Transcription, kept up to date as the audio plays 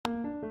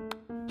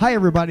Hi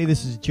everybody,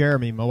 this is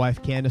Jeremy. My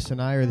wife Candace and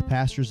I are the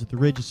pastors at the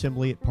Ridge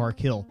Assembly at Park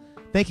Hill.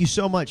 Thank you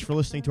so much for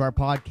listening to our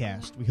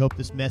podcast. We hope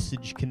this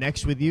message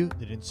connects with you,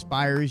 that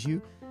inspires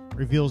you,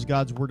 reveals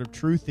God's word of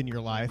truth in your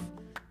life.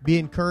 Be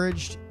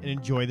encouraged and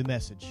enjoy the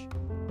message.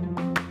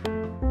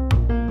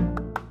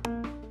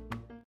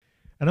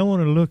 And I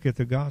want to look at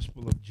the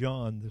Gospel of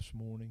John this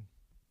morning,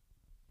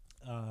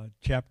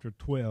 chapter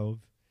 12.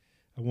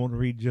 I want to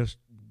read just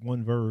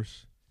one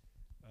verse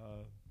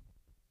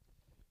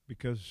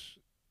because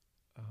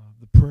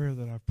the prayer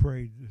that I've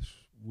prayed this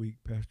week,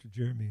 Pastor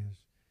Jeremy, is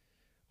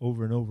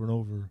over and over and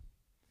over,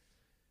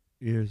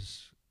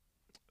 is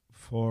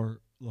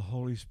for the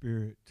Holy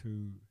Spirit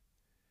to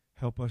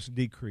help us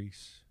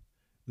decrease,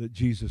 that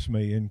Jesus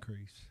may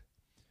increase,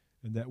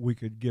 and that we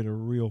could get a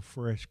real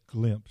fresh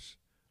glimpse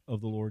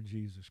of the Lord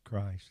Jesus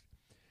Christ.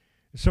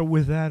 So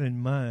with that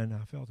in mind,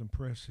 I felt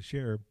impressed to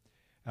share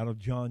out of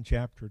John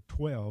chapter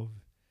 12,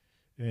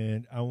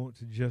 and I want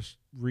to just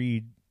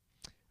read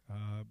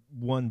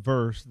one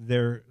verse.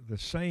 They're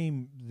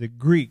the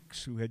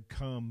Greeks who had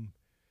come.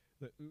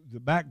 The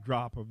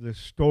backdrop of this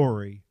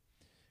story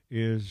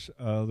is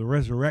the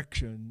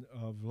resurrection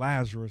of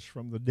Lazarus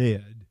from the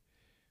dead,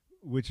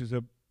 which is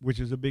a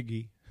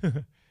biggie.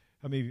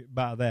 I mean,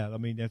 by that, I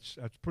mean that's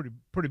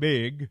pretty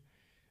big,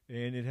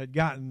 and it had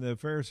gotten the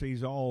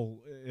Pharisees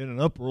all in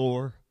an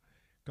uproar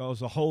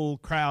because the whole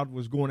crowd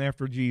was going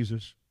after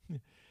Jesus.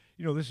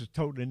 You know, this has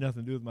totally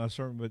nothing to do with my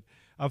sermon, but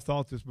I've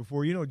thought this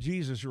before. You know,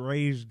 Jesus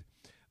raised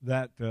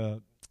that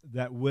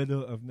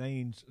widow of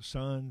Nain's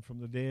son from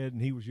the dead,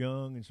 and he was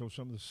young, and so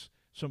some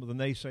of the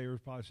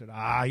naysayers probably said,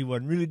 he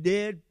wasn't really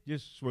dead,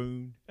 just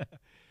swooned.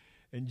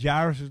 And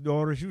Jairus'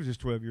 daughter, she was just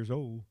 12 years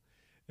old,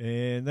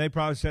 and they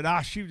probably said,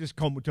 she was just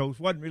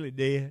comatose, wasn't really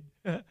dead.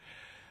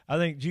 I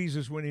think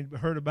Jesus, when he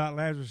heard about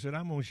Lazarus, said,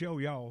 I'm going to show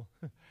y'all.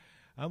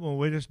 I'm going to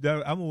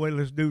wait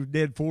this dude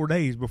dead 4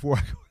 days before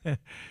I go.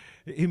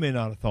 He may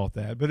not have thought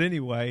that, but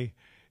anyway,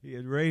 he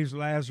had raised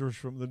Lazarus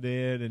from the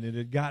dead, and it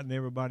had gotten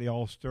everybody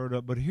all stirred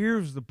up. But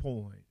here's the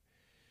point.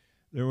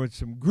 There were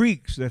some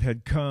Greeks that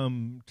had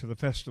come to the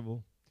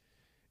festival,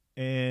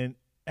 and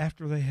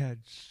after they had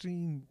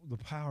seen the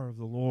power of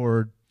the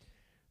Lord,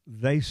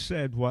 they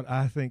said what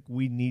I think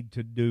we need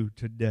to do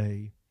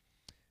today.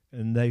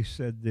 And they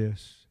said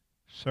this,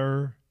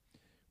 "Sir,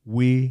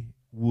 we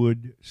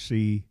would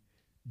see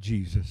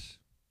Jesus."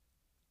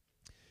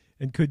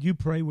 And could you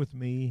pray with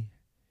me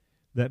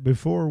that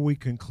before we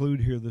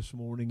conclude here this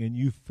morning and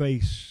you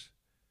face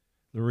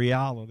the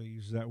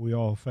realities that we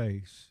all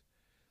face,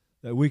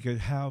 that we could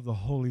have the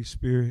Holy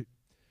Spirit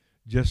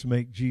just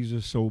make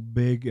Jesus so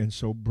big and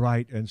so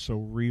bright and so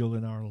real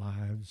in our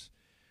lives.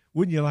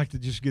 Wouldn't you like to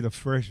just get a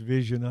fresh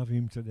vision of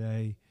Him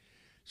today?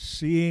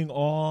 Seeing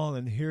all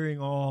and hearing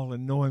all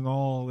and knowing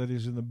all that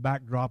is in the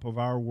backdrop of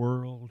our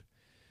world.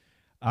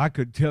 I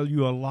could tell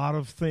you a lot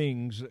of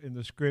things in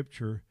the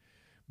Scripture,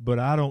 but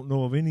I don't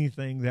know of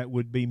anything that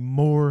would be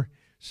more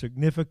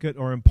significant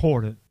or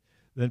important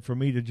than for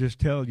me to just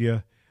tell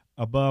you,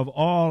 above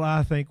all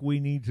I think we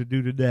need to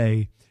do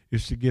today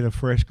is to get a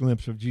fresh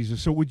glimpse of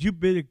Jesus. So would you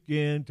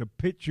begin to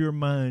pitch your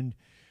mind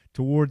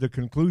toward the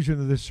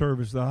conclusion of this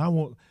service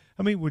that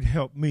would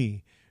help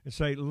me and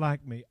say,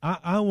 like me,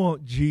 I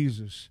want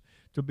Jesus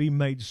to be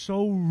made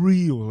so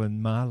real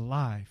in my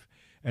life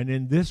and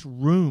in this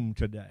room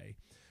today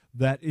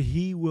that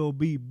He will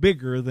be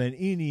bigger than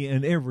any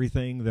and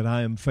everything that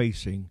I am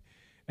facing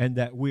and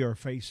that we are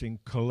facing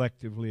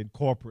collectively and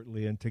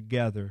corporately and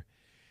together.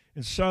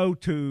 And so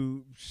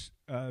to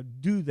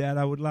do that,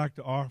 I would like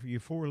to offer you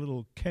four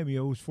little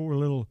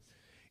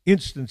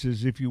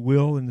instances, if you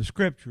will, in the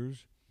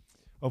Scriptures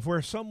of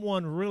where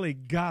someone really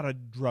got a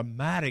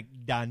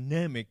dramatic,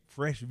 dynamic,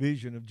 fresh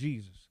vision of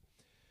Jesus.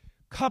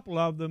 A couple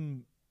of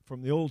them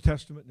from the Old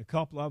Testament and a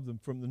couple of them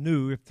from the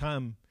New, if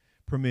time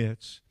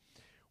permits,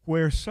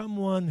 where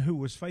someone who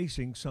was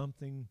facing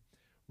something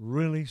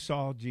really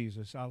saw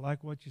Jesus. I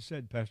like what you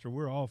said, Pastor.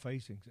 We're all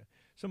facing.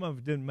 Some of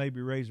us didn't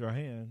maybe raise our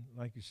hand,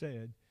 like you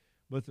said,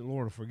 but the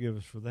Lord will forgive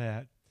us for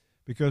that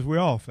because we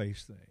all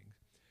face things.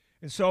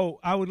 And so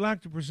I would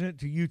like to present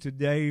to you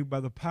today, by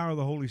the power of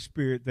the Holy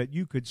Spirit, that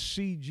you could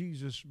see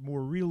Jesus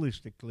more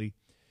realistically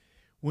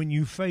when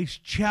you face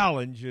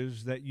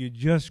challenges that you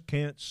just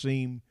can't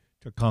seem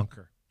to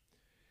conquer.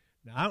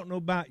 Now, I don't know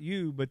about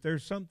you, but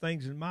there's some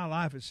things in my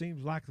life, it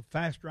seems like the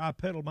faster I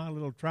pedal my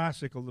little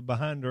tricycle, the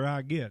behinder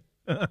I get.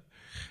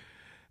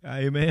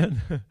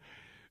 Amen.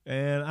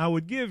 And I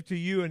would give to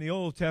you in the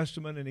Old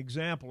Testament an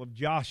example of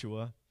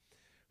Joshua,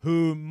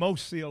 who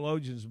most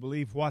theologians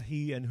believe what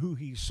he and who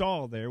he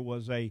saw there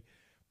was a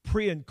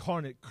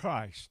pre-incarnate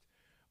Christ,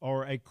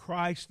 or a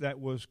Christ that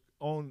was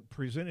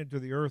presented to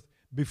the earth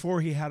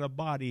before he had a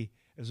body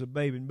as a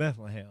babe in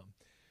Bethlehem.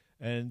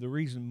 And the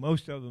reason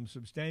most of them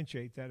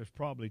substantiate that is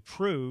probably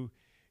true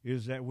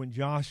is that when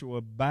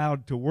Joshua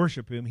bowed to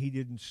worship him, he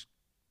didn't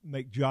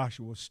make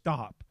Joshua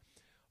stop.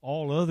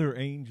 All other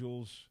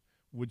angels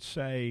would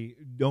say,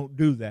 don't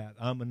do that.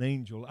 I'm an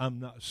angel. I'm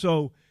not.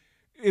 So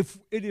if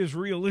it is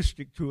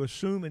realistic to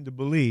assume and to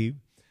believe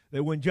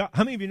that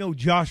how many of you know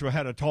Joshua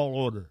had a tall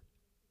order?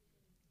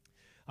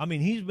 I mean,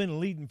 he's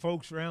been leading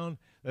folks around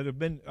that have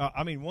been,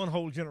 one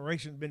whole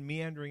generation has been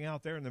meandering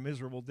out there in the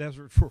miserable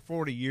desert for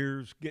 40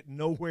 years, getting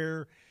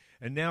nowhere.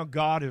 And now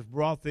God has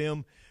brought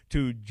them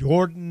to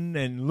Jordan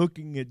and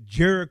looking at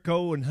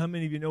Jericho. And how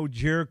many of you know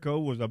Jericho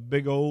was a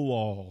big old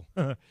wall?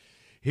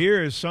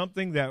 Here is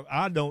something that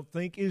I don't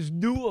think is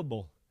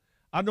doable.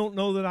 I don't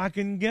know that I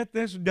can get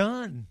this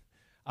done.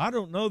 I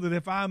don't know that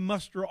if I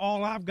muster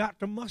all I've got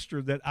to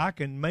muster that I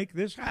can make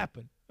this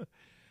happen.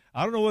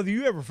 I don't know whether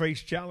you ever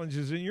face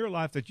challenges in your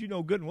life that you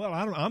know good and well.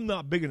 I'm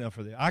not big enough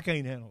for this. I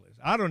can't handle this.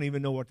 I don't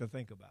even know what to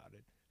think about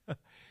it.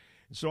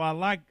 So I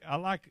like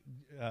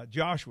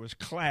Joshua's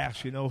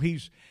class. You know,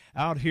 he's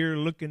out here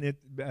looking at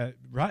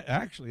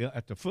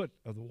at the foot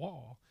of the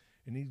wall,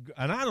 and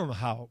I don't know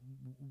how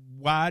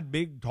wide,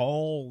 big,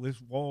 tall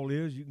this wall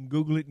is. You can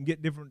Google it and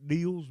get different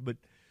deals, but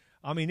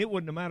I mean, it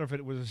wouldn't matter if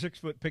it was a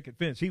 6-foot picket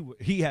fence.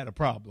 He had a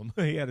problem.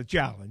 He had a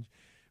challenge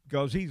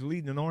because he's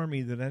leading an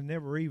army that had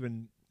never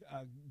even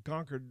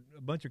conquered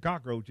a bunch of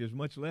cockroaches,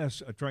 much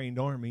less a trained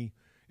army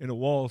in a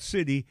walled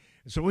city.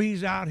 And so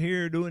he's out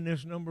here doing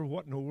this number,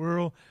 what in the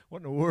world, what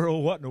in the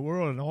world, what in the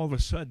world, and all of a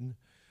sudden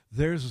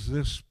there's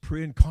this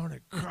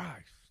pre-incarnate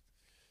Christ.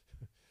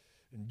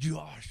 And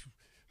Josh,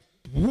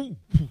 I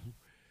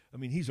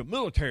mean, he's a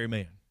military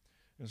man.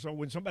 And so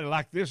when somebody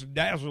like this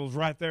dazzles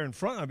right there in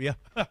front of you,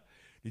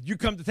 did you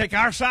come to take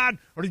our side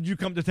or did you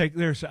come to take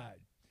their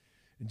side?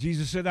 And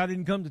Jesus said, I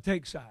didn't come to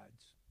take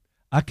sides.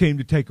 I came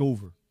to take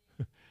over.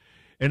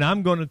 And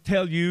I'm going to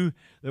tell you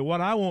that what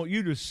I want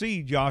you to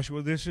see,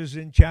 Joshua, this is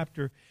in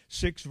chapter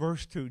 6,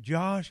 verse 2.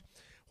 Josh,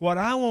 what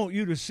I want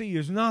you to see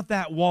is not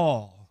that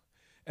wall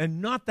and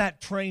not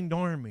that trained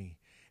army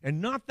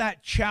and not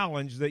that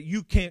challenge that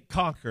you can't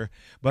conquer,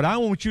 but I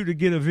want you to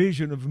get a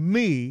vision of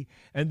me,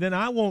 and then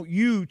I want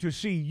you to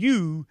see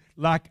you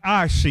like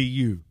I see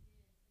you.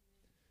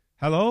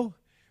 Hello?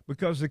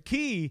 Because the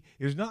key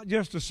is not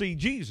just to see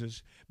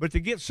Jesus, but to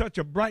get such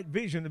a bright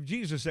vision of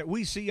Jesus that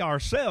we see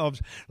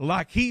ourselves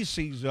like he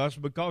sees us,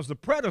 because the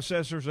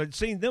predecessors had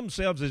seen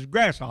themselves as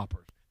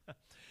grasshoppers.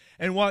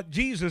 And what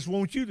Jesus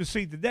wants you to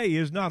see today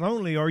is not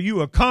only are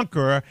you a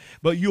conqueror,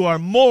 but you are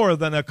more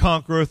than a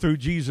conqueror through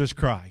Jesus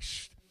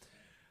Christ.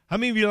 How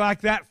many of you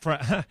like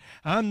that?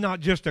 I'm not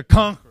just a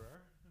conqueror.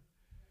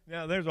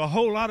 Now, there's a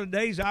whole lot of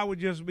days I would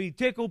just be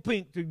tickle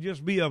pink to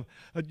just be a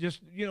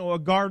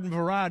garden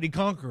variety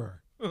conqueror.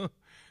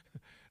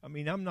 I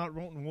mean, I'm not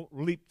wanting to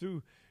leap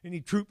through any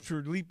troops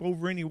or leap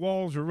over any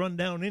walls or run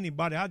down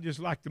anybody. I just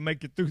like to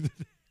make it through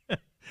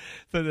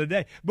the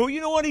day. But you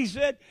know what he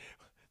said?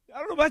 I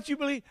don't know about you,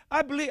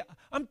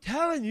 I'm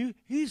telling you,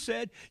 he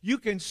said, you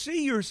can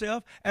see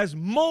yourself as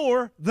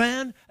more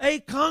than a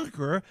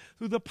conqueror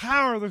through the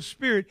power of the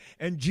Spirit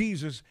and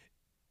Jesus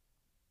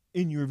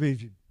in your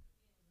vision.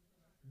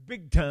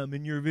 Big time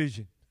in your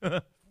vision.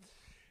 I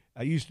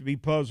used to be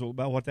puzzled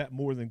about what that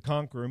more than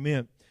conqueror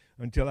meant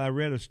until I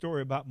read a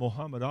story about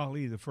Muhammad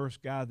Ali, the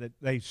first guy that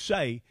they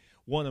say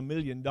won $1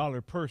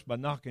 million purse by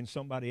knocking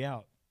somebody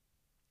out.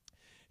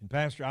 And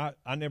Pastor,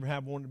 I never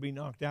have wanted to be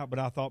knocked out, but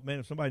I thought, man,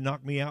 if somebody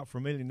knocked me out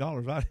for $1 million,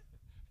 I'd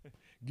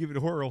give it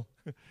a whirl.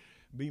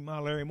 Be my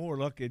Larry Moore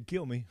luck, it'd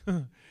kill me.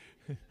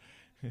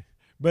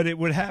 But it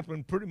would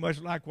happen pretty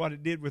much like what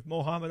it did with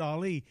Muhammad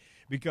Ali,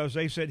 because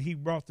they said he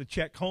brought the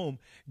check home,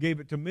 gave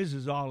it to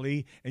Mrs.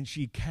 Ali, and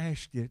she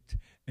cashed it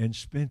and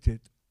spent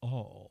it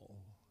all.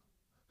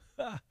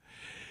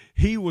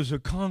 He was a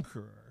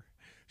conqueror.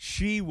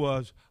 She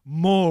was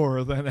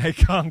more than a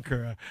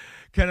conqueror.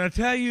 Can I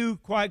tell you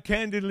quite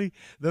candidly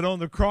that on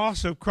the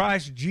cross of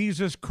Christ,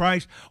 Jesus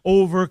Christ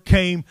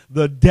overcame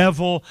the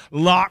devil,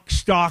 lock,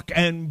 stock,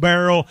 and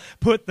barrel,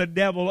 put the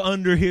devil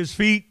under his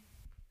feet.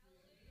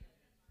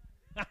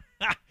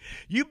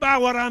 You buy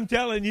what I'm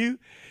telling you?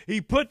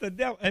 He put the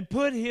devil and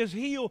put his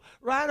heel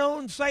right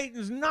on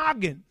Satan's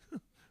noggin.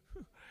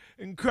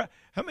 And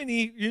how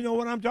many, you know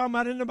what I'm talking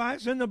about in the Bible?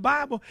 It's in the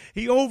Bible.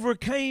 He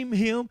overcame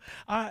him.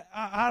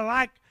 I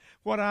like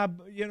what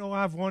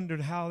I've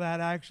wondered how that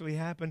actually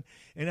happened,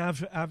 and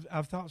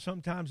I've thought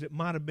sometimes it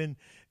might have been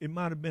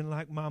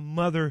like my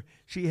mother.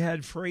 She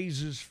had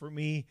phrases for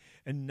me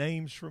and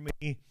names for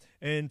me,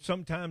 and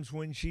sometimes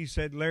when she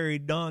said Larry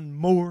Don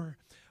Moore,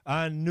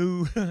 I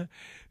knew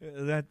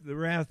that the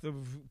wrath of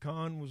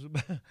Khan was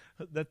about,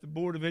 that the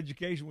Board of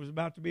Education was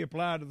about to be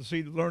applied to the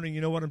seed of learning.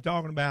 You know what I'm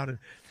talking about.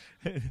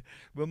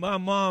 But my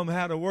mom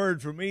had a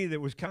word for me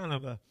that was kind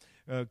of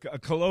a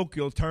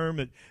colloquial term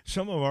that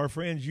some of our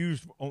friends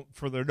used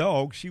for their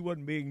dogs. She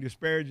wasn't being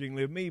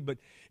disparagingly of me, but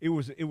it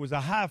was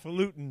a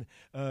highfalutin,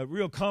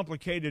 real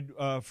complicated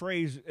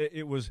phrase.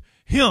 It was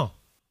him.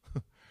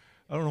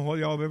 I don't know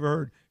whether y'all have ever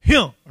heard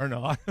him or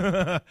not.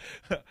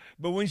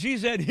 But when she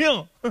said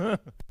him,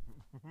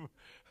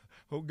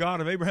 oh God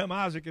of Abraham,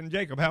 Isaac, and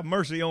Jacob, have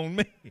mercy on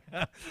me.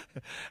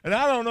 And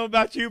I don't know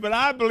about you, but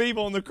I believe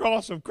on the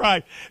cross of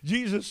Christ,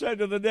 Jesus said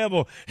to the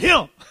devil,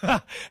 him,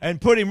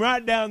 and put him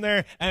right down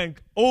there and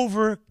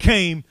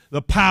overcame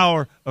the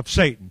power of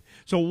Satan.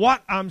 So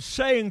what I'm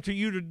saying to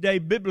you today,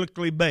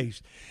 biblically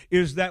based,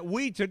 is that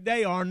we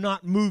today are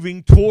not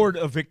moving toward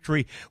a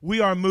victory. We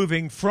are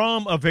moving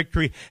from a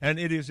victory. And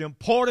it is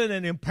important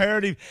and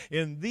imperative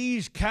in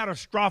these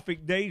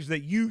catastrophic days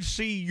that you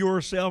see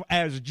yourself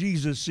as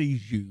Jesus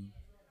sees you,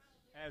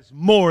 as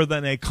more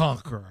than a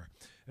conqueror.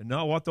 And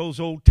not what those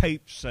old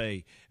tapes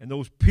say and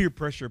those peer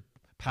pressure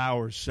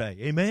powers say.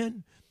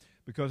 Amen?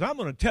 Because I'm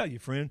going to tell you,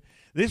 friend,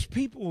 these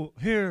people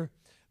here,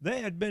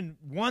 they had been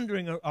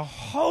wandering a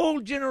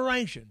whole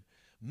generation,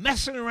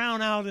 messing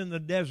around out in the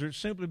desert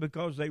simply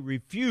because they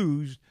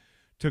refused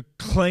to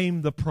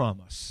claim the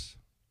promise.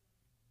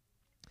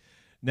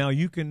 Now,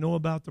 you can know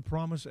about the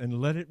promise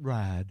and let it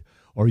ride,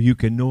 or you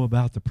can know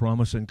about the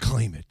promise and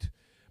claim it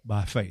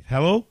by faith.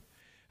 Hello?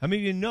 I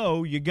mean, you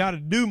know you got to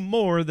do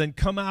more than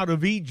come out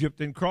of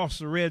Egypt and cross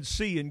the Red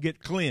Sea and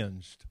get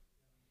cleansed.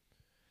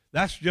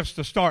 That's just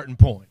the starting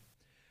point.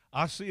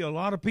 I see a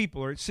lot of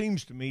people, or it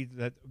seems to me,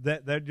 that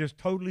they're just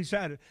totally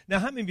sad. Now,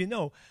 how many of you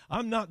know,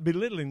 I'm not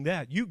belittling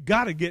that. You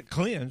got to get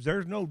cleansed.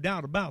 There's no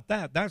doubt about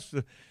that.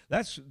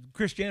 That's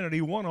Christianity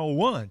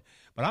 101.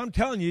 But I'm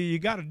telling you, you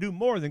got to do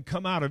more than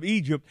come out of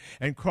Egypt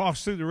and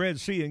cross through the Red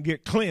Sea and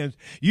get cleansed.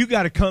 You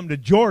got to come to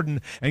Jordan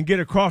and get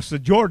across the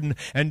Jordan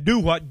and do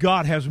what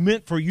God has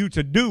meant for you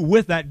to do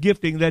with that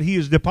gifting that He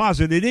has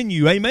deposited in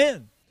you.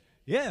 Amen.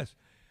 Yes.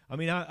 I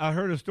mean, I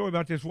heard a story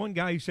about this one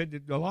guy. He said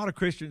that a lot of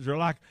Christians are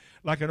like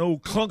an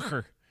old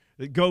clunker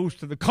that goes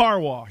to the car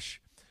wash.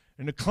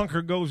 And the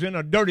clunker goes in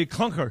a dirty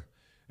clunker.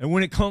 And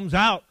when it comes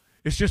out,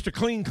 it's just a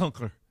clean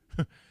clunker.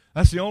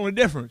 That's the only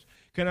difference.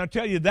 Can I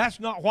tell you, that's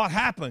not what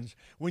happens.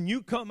 When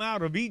you come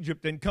out of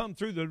Egypt and come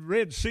through the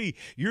Red Sea,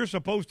 you're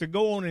supposed to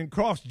go on and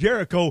cross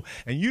Jericho,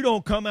 and you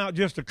don't come out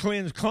just a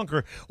cleansed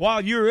clunker.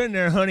 While you're in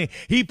there, honey,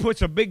 He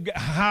puts a big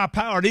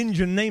high-powered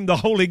engine named the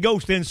Holy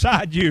Ghost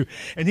inside you,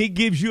 and He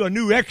gives you a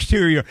new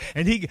exterior.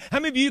 And how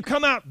many of you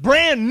come out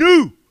brand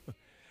new?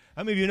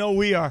 How many of you know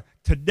we are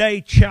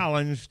today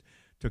challenged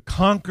to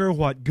conquer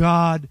what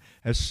God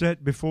has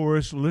set before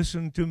us?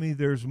 Listen to me,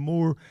 there's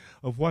more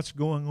of what's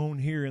going on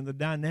here in the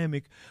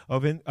dynamic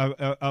of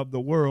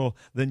the world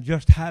than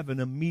just having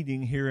a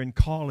meeting here and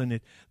calling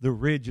it the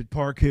Ridge at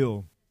Park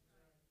Hill.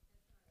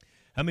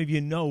 How many of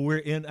you know we're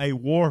in a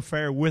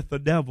warfare with the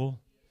devil?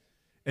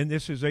 And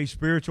this is a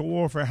spiritual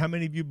warfare. How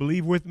many of you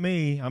believe with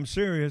me? I'm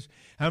serious.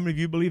 How many of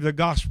you believe the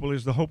gospel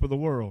is the hope of the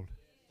world?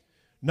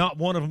 Not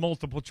one of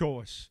multiple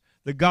choice.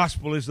 The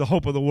gospel is the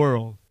hope of the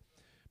world.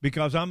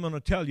 Because I'm going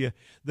to tell you,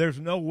 there's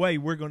no way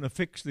we're going to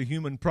fix the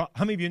human problem.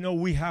 How many of you know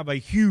we have a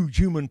huge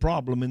human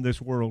problem in this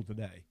world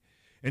today?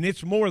 And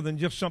it's more than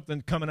just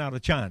something coming out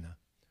of China.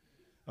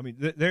 I mean,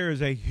 there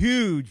is a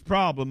huge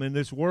problem in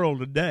this world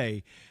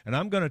today. And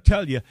I'm going to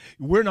tell you,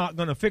 we're not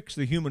going to fix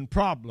the human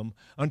problem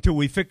until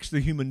we fix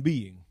the human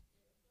being.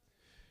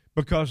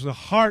 Because the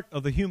heart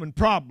of the human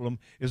problem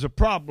is a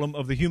problem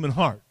of the human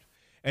heart.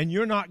 And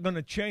you're not going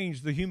to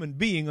change the human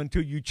being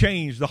until you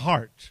change the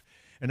heart.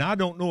 And I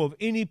don't know of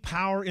any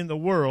power in the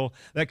world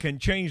that can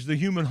change the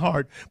human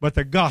heart but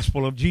the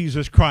gospel of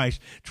Jesus Christ,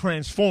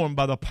 transformed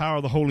by the power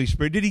of the Holy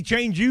Spirit. Did He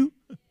change you?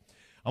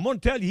 I'm going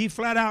to tell you, He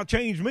flat out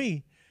changed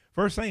me.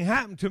 First thing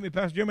happened to me,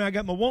 Pastor Jeremy, I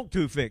got my want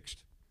to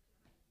fixed.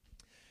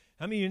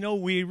 I mean, you know,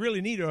 we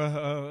really need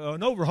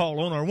an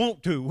overhaul on our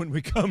want to when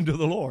we come to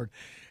the Lord.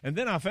 And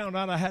then I found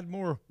out I had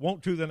more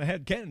want to than I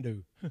had can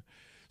do.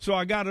 So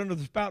I got under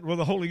the spout where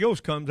the Holy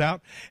Ghost comes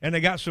out, and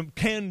I got some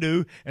can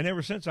do, and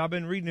ever since I've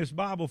been reading this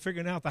Bible,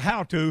 figuring out the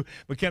how to.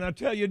 But can I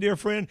tell you, dear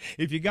friend,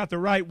 if you got the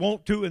right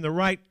want to and the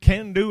right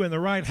can do and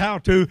the right how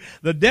to,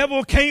 the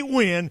devil can't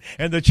win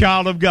and the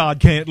child of God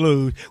can't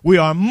lose. We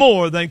are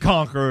more than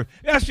conquerors.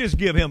 Let's just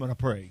give Him a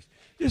praise.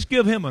 Just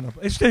give Him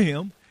it's to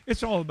Him.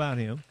 It's all about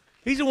Him.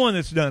 He's the one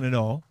that's done it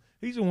all.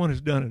 He's the one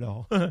that's done it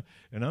all.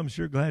 And I'm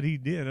sure glad He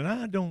did. And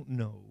I don't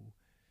know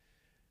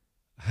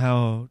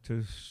how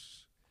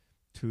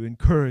to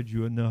encourage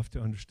you enough to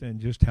understand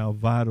just how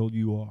vital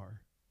you are,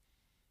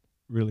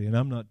 really.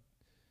 And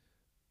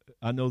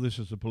I know this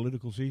is a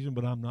political season,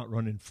 but I'm not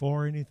running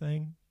for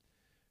anything.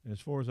 And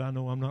as far as I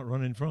know, I'm not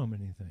running from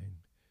anything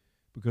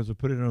because I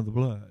put it under the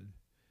blood.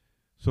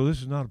 So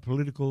this is not a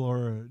political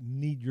or a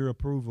need your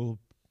approval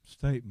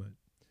statement.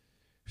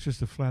 It's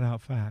just the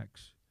flat-out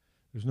facts.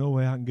 There's no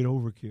way I can get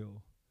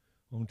overkill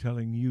on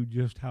telling you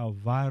just how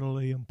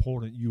vitally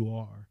important you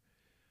are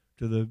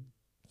to the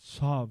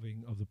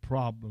solving of the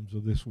problems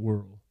of this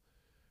world,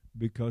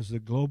 because the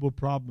global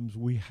problems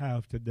we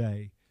have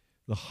today,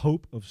 the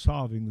hope of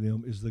solving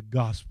them is the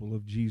gospel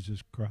of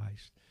Jesus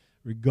Christ,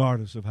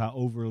 regardless of how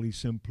overly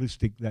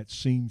simplistic that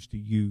seems to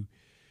you,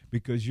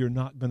 because you're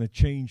not going to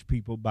change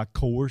people by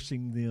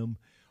coercing them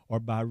or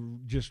by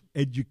just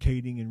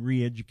educating and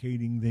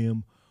re-educating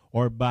them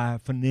or by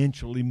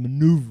financially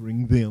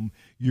maneuvering them.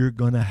 You're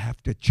going to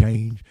have to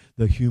change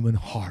the human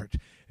heart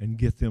and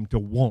get them to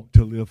want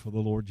to live for the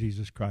Lord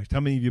Jesus Christ.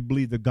 How many of you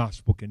believe the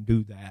gospel can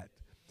do that?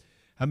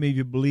 How many of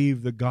you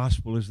believe the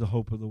gospel is the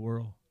hope of the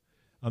world?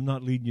 I'm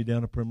not leading you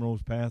down a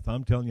primrose path.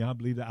 I'm telling you, I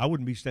believe that. I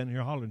wouldn't be standing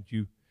here hollering at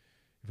you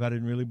if I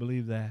didn't really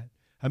believe that.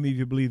 How many of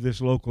you believe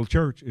this local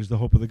church is the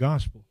hope of the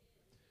gospel?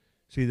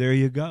 See, there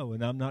you go.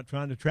 And I'm not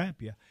trying to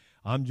trap you.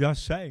 I'm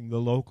just saying the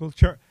local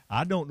church.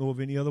 I don't know of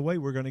any other way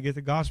we're going to get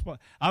the gospel.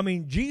 I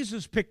mean,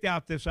 Jesus picked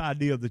out this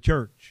idea of the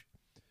church.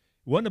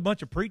 It wasn't a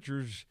bunch of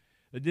preachers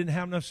that didn't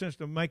have enough sense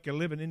to make a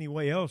living any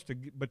way else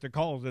but to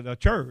call it a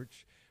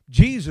church.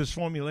 Jesus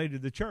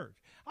formulated the church.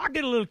 I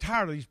get a little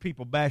tired of these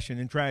people bashing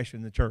and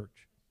trashing the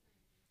church.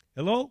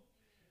 Hello?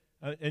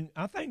 And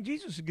I think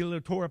Jesus would get a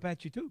little tore up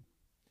at you too,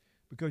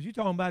 because you're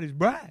talking about his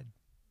bride.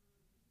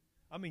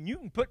 I mean, you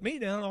can put me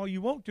down all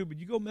you want to, but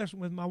you go messing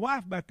with my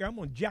wife back there, I'm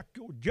going to jack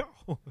your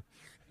jaw.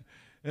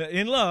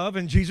 In love,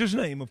 in Jesus'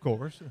 name, of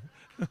course.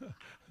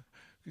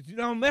 Because you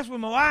don't mess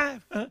with my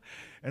wife. Huh?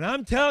 And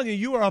I'm telling you,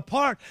 you are a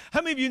part.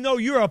 How many of you know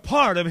you're a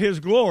part of his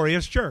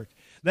glorious church?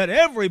 That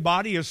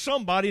everybody is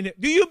somebody.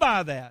 Do you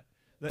buy that?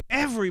 That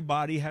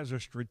everybody has a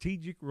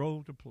strategic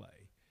role to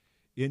play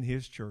in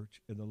his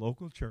church, and the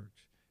local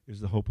church is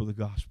the hope of the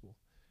gospel.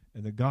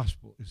 And the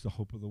gospel is the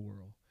hope of the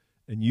world.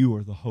 And you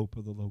are the hope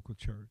of the local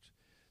church.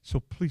 So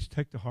please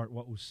take to heart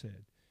what was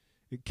said.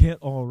 It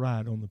can't all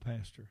ride on the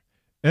pastor.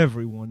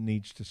 Everyone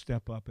needs to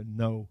step up and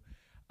know,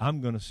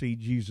 I'm going to see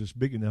Jesus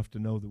big enough to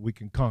know that we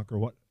can conquer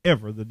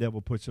whatever the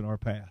devil puts in our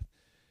path.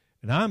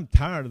 And I'm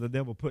tired of the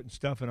devil putting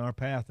stuff in our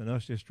path and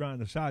us just trying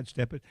to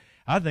sidestep it.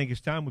 I think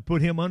it's time we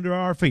put him under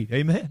our feet.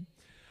 Amen.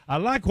 I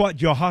like what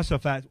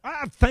Jehoshaphat,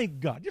 I thank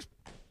God. Just,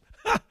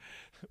 why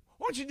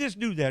don't you just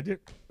do that?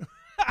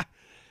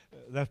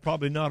 That's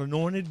probably not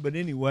anointed, but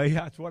anyway,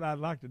 that's what I'd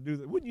like to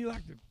do. Wouldn't you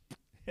like to?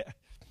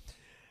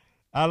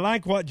 I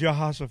like what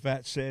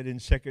Jehoshaphat said in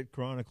 2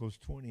 Chronicles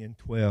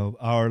 20:12.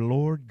 Our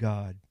Lord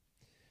God,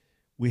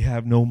 we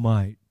have no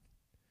might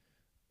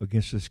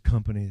against this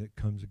company that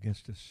comes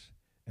against us,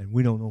 and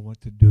we don't know what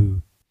to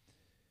do,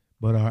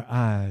 but our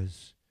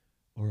eyes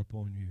are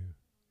upon you.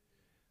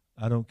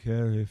 I don't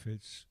care if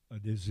it's a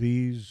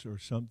disease or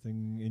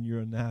something in your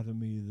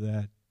anatomy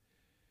that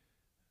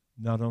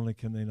not only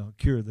can they not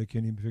cure, they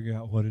can't even figure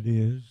out what it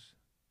is.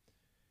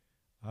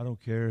 I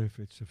don't care if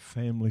it's a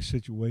family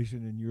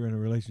situation and you're in a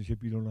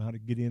relationship you don't know how to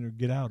get in or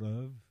get out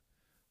of,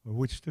 or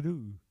which to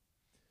do,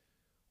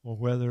 or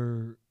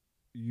whether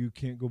you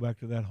can't go back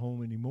to that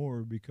home anymore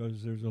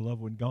because there's a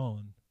loved one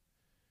gone.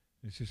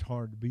 It's just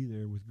hard to be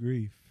there with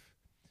grief.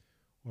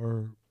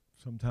 Or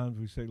sometimes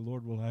we say,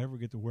 Lord, will I ever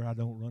get to where I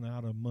don't run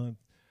out of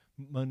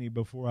money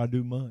before I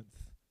do month?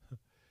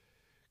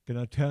 Can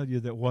I tell you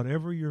that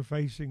whatever you're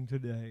facing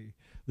today,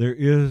 there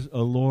is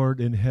a Lord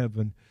in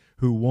heaven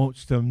who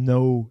wants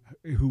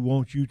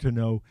you to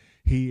know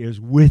he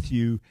is with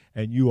you,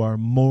 and you are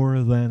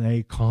more than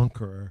a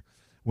conqueror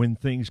when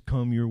things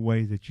come your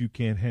way that you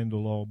can't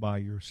handle all by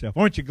yourself.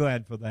 Aren't you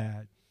glad for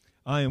that?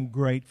 I am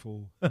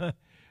grateful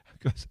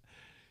because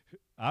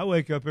I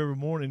wake up every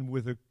morning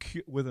with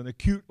an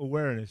acute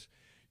awareness.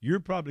 You're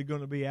probably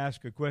going to be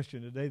asked a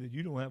question today that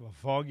you don't have a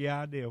foggy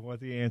idea of what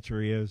the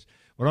answer is.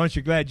 But aren't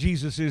you glad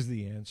Jesus is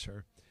the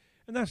answer?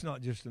 And that's not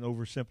just an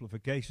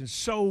oversimplification.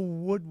 So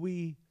would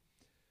we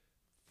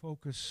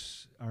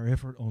focus our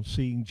effort on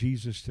seeing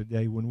Jesus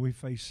today when we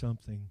face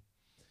something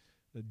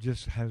that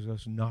just has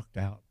us knocked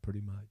out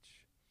pretty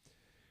much?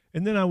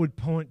 And then I would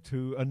point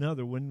to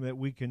another one that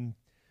we can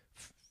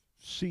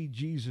see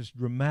Jesus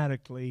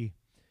dramatically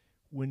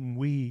when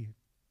we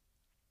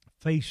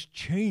face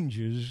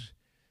changes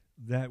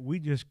that we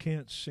just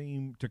can't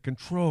seem to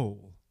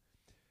control.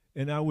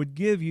 And I would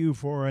give you,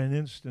 for an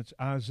instance,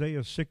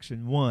 Isaiah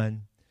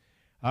 6:1.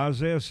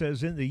 Isaiah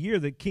says, in the year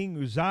that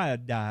King Uzziah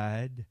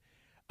died,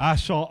 I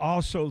saw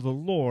also the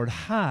Lord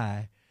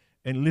high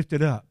and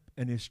lifted up,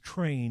 and his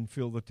train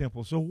filled the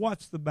temple. So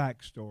what's the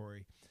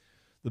backstory?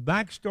 The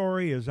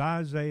backstory is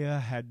Isaiah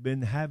had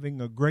been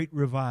having a great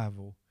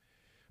revival,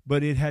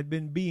 but it had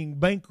been being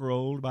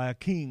bankrolled by a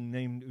king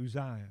named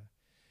Uzziah.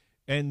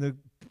 And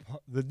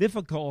the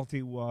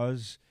difficulty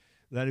was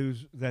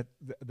that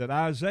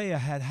Isaiah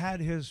had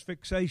his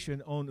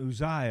fixation on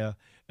Uzziah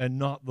and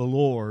not the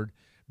Lord,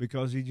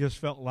 because he just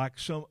felt like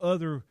some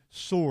other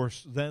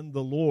source than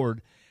the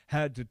Lord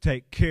had to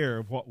take care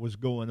of what was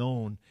going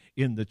on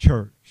in the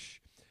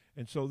church.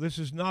 And so this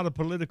is not a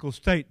political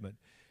statement,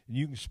 and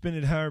you can spin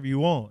it however you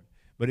want.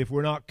 But if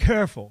we're not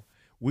careful,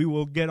 we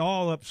will get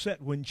all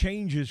upset when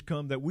changes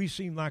come that we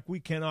seem like we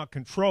cannot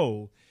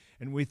control.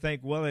 And we think,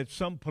 well, if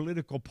some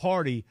political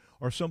party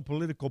or some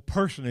political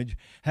personage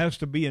has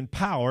to be in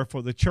power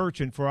for the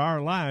church and for our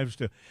lives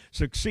to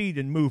succeed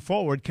and move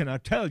forward, can I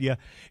tell you,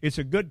 it's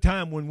a good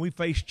time when we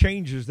face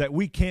changes that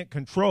we can't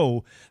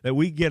control, that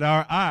we get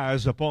our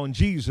eyes upon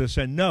Jesus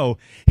and know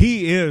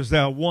he is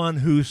the one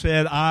who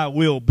said, I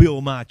will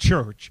build my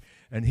church,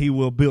 and he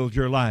will build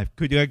your life.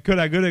 Could I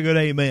get a good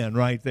amen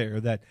right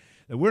there? That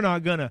we're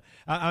not going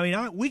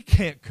to, we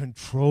can't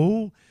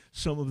control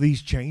some of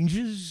these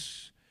changes.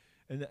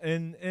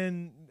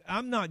 And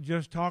I'm not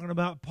just talking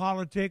about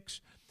politics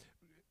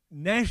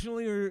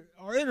nationally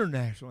or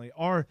internationally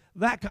or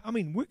that.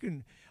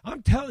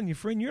 I'm telling you,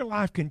 friend, your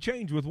life can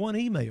change with one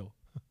email.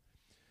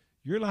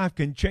 Your life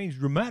can change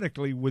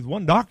dramatically with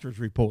one doctor's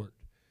report.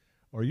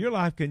 Or your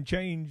life can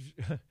change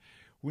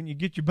when you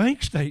get your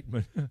bank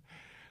statement.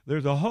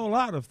 There's a whole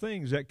lot of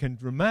things that can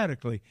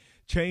dramatically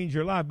change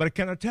your life. But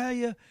can I tell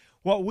you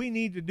what we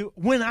need to do?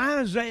 When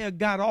Isaiah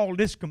got all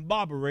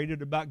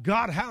discombobulated about,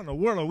 God, how in the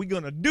world are we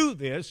going to do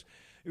this?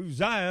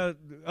 Uzziah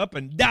up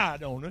and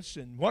died on us,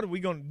 and what are we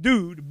going to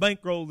do to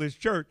bankroll this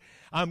church?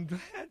 I'm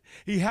glad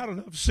he had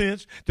enough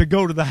sense to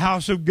go to the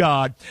house of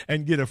God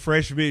and get a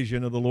fresh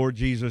vision of the Lord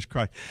Jesus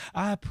Christ.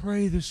 I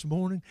pray this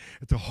morning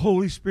that the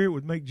Holy Spirit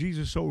would make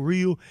Jesus so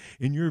real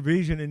in your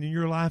vision and in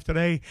your life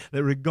today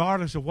that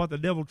regardless of what the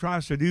devil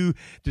tries to do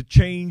to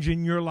change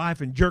in your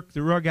life and jerk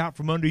the rug out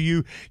from under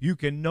you, you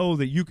can know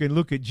that you can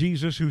look at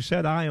Jesus who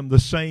said, I am the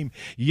same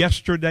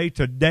yesterday,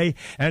 today,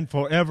 and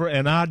forever,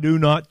 and I do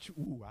not...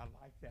 Ooh,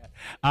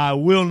 I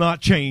will not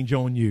change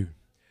on you.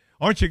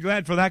 Aren't you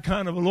glad for that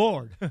kind of a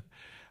Lord?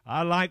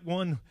 I like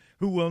one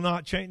who will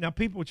not change. Now,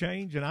 people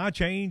change, and I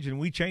change, and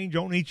we change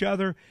on each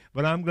other,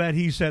 but I'm glad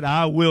he said,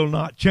 I will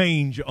not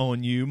change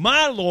on you.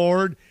 My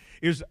Lord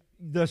is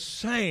the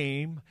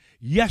same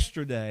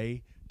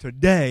yesterday,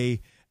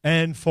 today,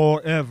 and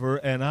forever,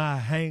 and I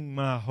hang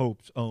my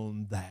hopes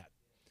on that.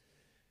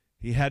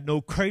 He had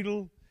no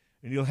cradle,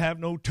 and he'll have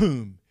no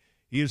tomb.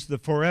 He is the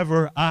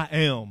forever I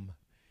am.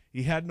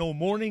 He had no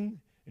morning,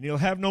 and he'll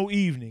have no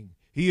evening.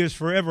 He is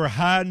forever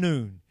high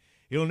noon.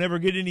 He'll never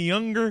get any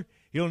younger.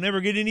 He'll never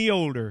get any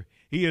older.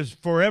 He is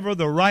forever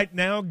the right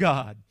now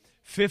God.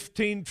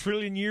 15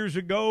 trillion years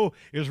ago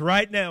is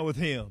right now with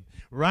him.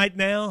 Right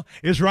now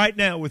is right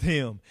now with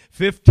him.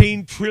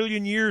 15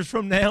 trillion years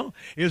from now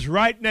is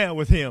right now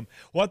with him.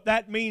 What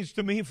that means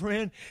to me,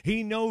 friend,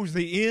 he knows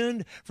the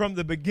end from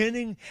the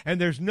beginning,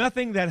 and there's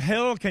nothing that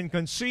hell can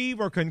conceive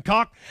or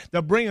concoct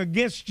to bring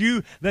against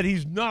you that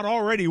he's not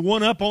already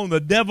won up on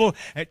the devil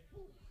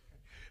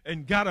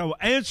and got an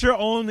answer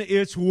on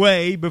its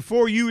way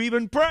before you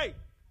even pray.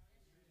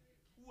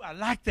 Ooh, I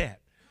like that.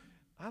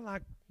 I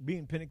like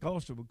being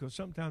Pentecostal because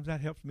sometimes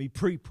that helps me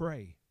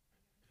pre-pray.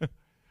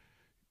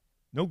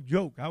 No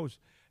joke. I was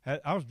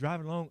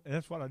driving along, and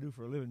that's what I do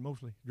for a living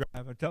mostly,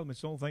 drive. I tell them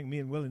it's the only thing me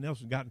and Willie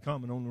Nelson got in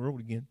common on the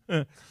road again.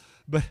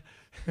 But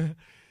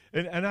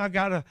and I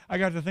got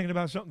to thinking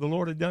about something the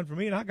Lord had done for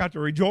me, and I got to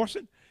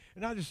rejoicing,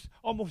 and I just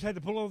almost had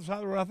to pull over the side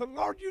of the road. I thought,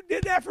 Lord, you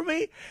did that for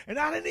me, and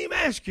I didn't even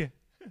ask you.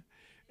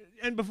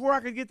 And before I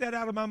could get that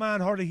out of my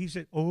mind, hardly he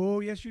said, oh,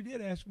 yes, you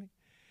did ask me.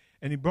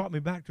 And he brought me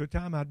back to a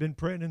time I'd been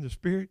praying in the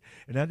Spirit,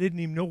 and I didn't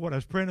even know what I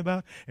was praying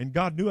about, and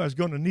God knew I was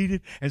going to need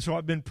it, and so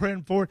I've been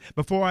praying for it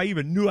before I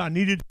even knew I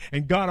needed it,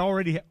 and God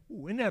already had.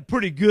 Ooh, isn't that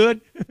pretty good?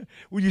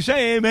 Would you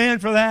say amen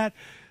for that?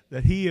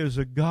 That he is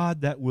a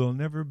God that will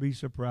never be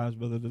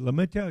surprised by the. Let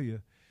me tell you,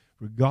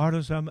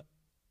 regardless of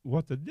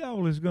what the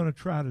devil is going to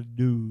try to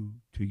do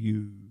to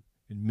you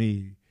and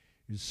me,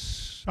 is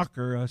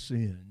sucker us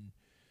in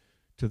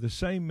to the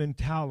same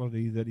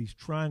mentality that he's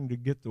trying to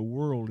get the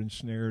world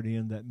ensnared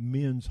in, that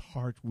men's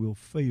hearts will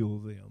fail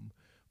them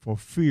for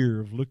fear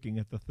of looking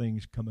at the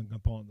things coming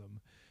upon them.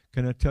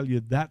 Can I tell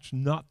you, that's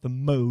not the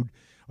mode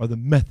or the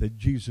method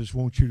Jesus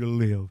wants you to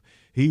live.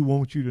 He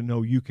wants you to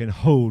know you can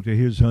hold to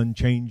his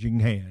unchanging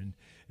hand,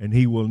 and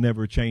he will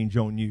never change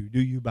on you. Do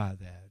you buy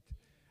that?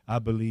 I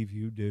believe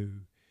you do.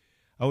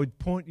 I would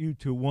point you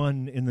to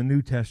one in the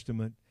New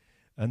Testament,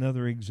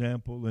 another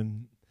example,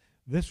 and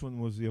this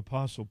one was the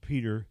Apostle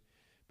Peter.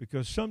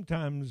 Because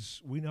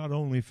sometimes we not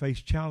only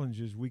face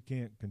challenges we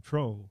can't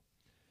control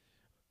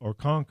or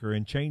conquer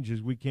and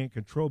changes we can't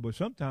control, but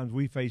sometimes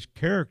we face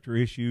character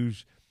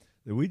issues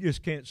that we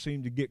just can't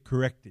seem to get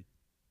corrected.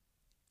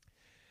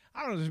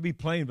 I don't know, just be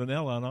plain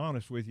vanilla and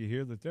honest with you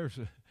here, that there's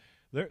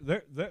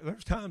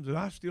times that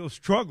I still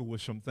struggle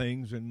with some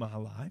things in my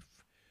life.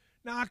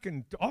 Now, I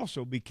can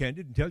also be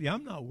candid and tell you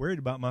I'm not worried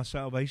about my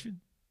salvation.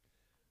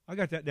 I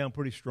got that down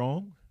pretty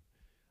strong.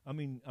 I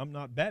mean, I'm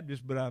not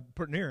Baptist, but I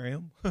pretty near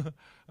am.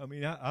 I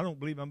mean, I don't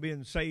believe I'm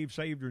being saved,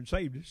 or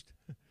savedest.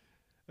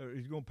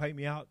 He's going to pay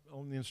me out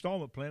on the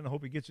installment plan. I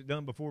hope he gets it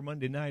done before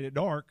Monday night at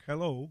dark.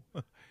 Hello.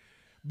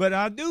 But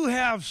I do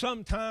have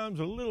sometimes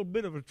a little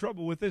bit of a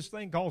trouble with this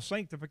thing called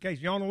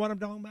sanctification. Y'all know what I'm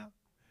talking about?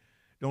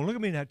 Don't look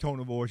at me in that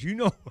tone of voice. You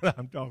know what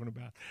I'm talking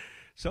about.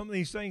 Some of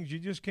these things you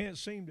just can't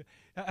seem to.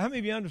 How many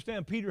of you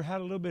understand Peter had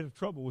a little bit of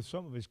trouble with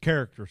some of his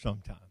character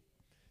sometimes?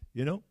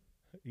 You know?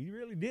 He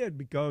really did,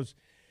 because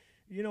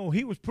you know,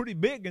 he was pretty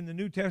big in the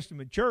New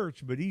Testament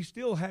church, but he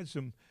still had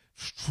some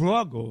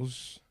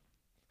struggles.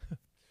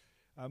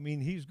 I mean,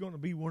 he's going to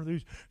be one of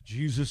these,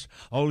 Jesus,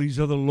 all these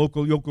other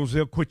local yokels,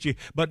 they'll quit you,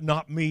 but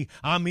not me.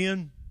 I'm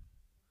in.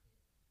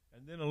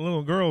 And then a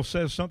little girl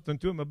says something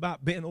to him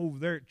about being over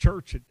there at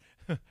church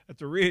at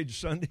the Ridge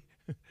Sunday,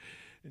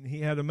 and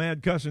he had a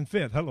mad cussing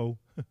fit. Hello.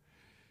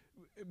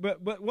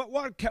 But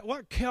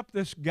what kept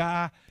this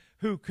guy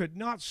who could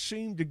not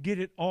seem to get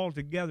it all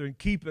together and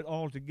keep it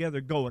all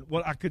together going?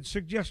 Well, I could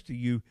suggest to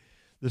you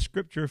the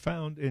scripture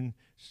found in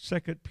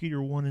 2 Peter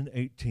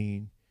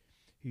 1:18.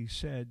 He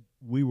said,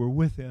 we were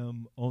with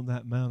him on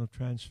that Mount of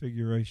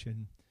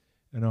Transfiguration,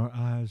 and our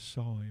eyes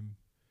saw him.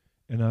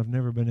 And I've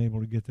never been able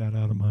to get that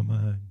out of my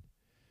mind.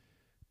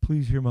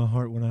 Please hear my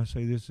heart when I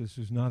say this. This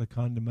is not a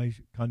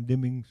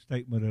condemning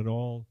statement at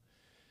all.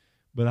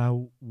 But I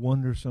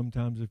wonder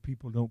sometimes if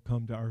people don't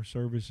come to our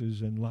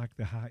services and like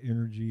the high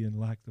energy and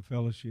like the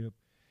fellowship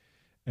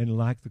and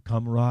like the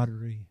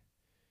camaraderie,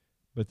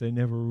 but they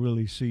never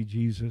really see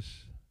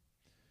Jesus.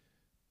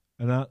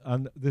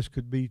 And this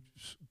could be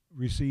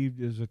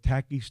received as a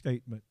tacky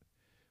statement,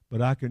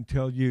 but I can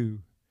tell you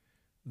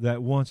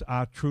that once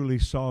I truly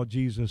saw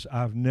Jesus,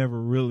 I've never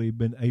really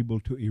been able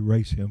to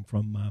erase him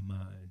from my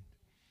mind.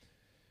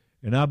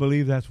 And I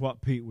believe that's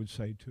what Pete would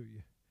say to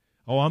you.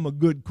 Oh, I'm a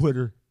good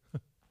quitter.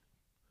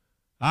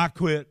 I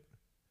quit.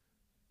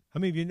 How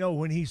many of you know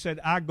when he said,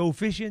 I go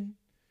fishing,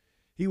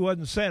 he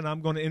wasn't saying, I'm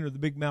going to enter the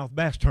big mouth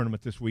bass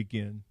tournament this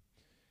weekend.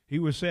 He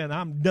was saying,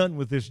 I'm done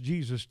with this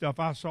Jesus stuff.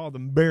 I saw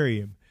them bury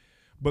him.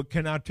 But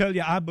can I tell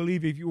you, I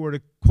believe if you were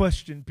to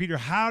question Peter,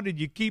 how did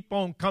you keep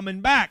on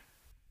coming back?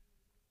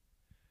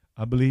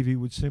 I believe he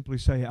would simply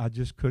say, I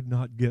just could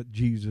not get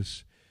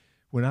Jesus.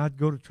 When I'd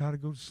try to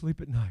go to sleep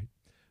at night,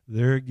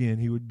 there again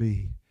he would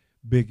be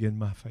big in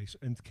my face.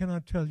 And can I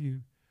tell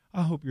you,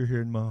 I hope you're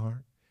hearing my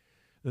heart,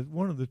 that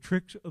one of the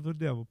tricks of the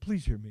devil,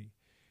 please hear me,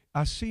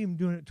 I see him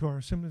doing it to our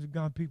Assemblies of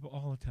God people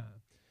all the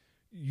time.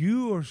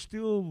 You are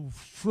still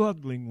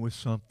struggling with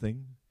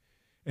something,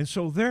 and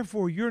so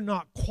therefore you're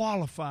not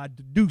qualified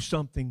to do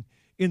something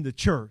in the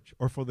church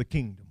or for the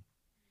kingdom.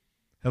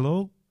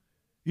 Hello?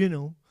 You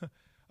know,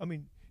 I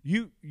mean,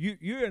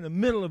 you're in the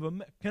middle of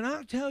can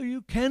I tell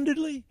you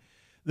candidly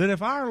that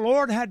if our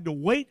Lord had to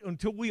wait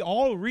until we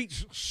all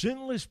reach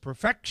sinless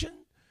perfection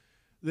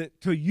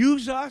to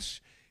use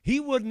us, he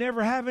would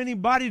never have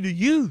anybody to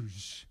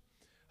use.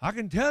 I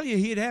can tell you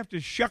he'd have to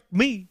shuck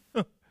me.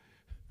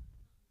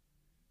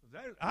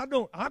 I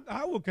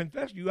will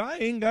confess to you, I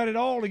ain't got it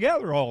all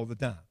together all the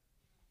time.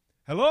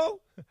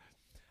 Hello?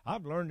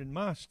 I've learned in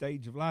my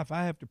stage of life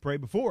I have to pray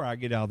before I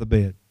get out of the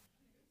bed.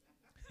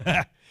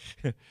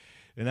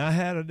 And I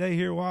had a day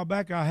here a while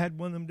back, I had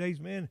one of them days,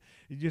 man,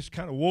 you just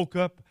kind of woke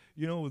up,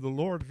 you know, with the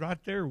Lord right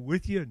there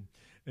with you.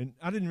 And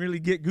I didn't really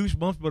get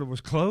goosebumps, but it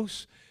was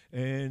close.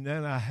 And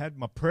then I had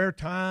my prayer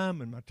time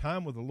and my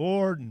time with the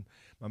Lord and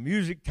my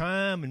music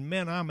time. And,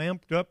 man, I'm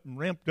amped up and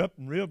ramped up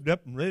and revved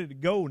up and ready to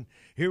go. And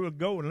here we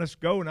go and let's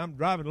go. And I'm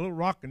driving a Little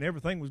Rock and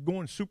everything was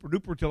going super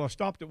duper till I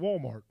stopped at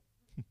Walmart.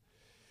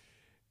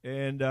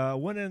 And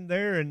went in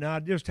there and I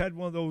just had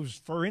one of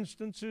those for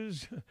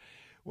instances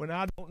when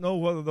I don't know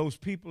whether those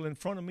people in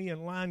front of me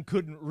in line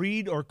couldn't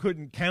read or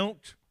couldn't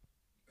count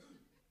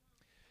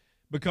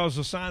because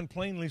the sign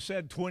plainly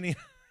said 20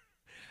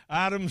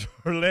 items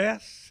or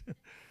less.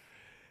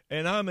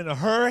 And I'm in a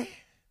hurry.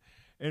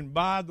 And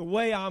by the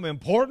way, I'm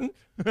important.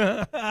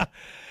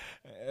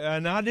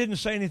 And I didn't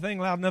say anything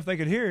loud enough they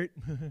could hear it.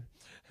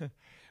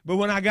 But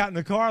when I got in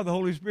the car, the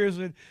Holy Spirit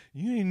said,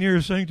 you ain't near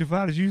as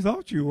sanctified as you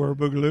thought you were,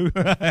 Boogaloo.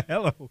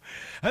 Hello.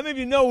 How many of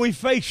you know we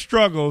face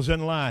struggles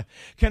in life?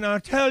 Can I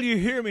tell you,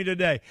 hear me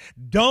today,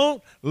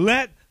 don't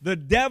let the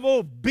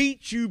devil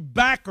beat you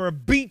back or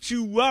beat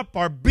you up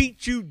or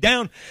beat you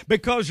down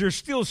because you're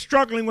still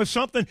struggling with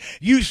something.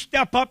 You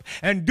step up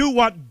and do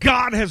what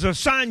God has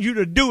assigned you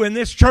to do in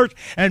this church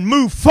and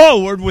move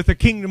forward with the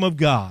kingdom of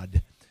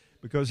God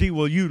because he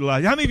will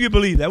utilize. How many of you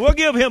believe that? We'll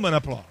give him an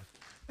applause.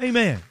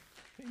 Amen.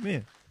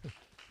 Amen.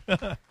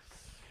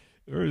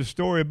 There was a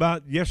story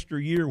about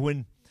yesteryear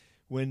when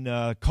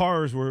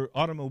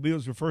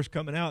automobiles were first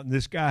coming out, and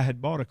this guy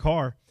had bought a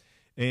car,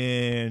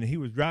 and he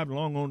was driving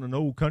along on an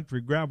old country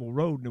gravel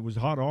road, and it was a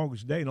hot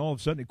August day, and all of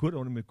a sudden it quit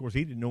on him. Of course,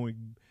 he didn't know he'd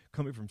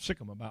coming from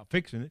Sikkim about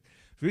fixing it.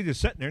 So he's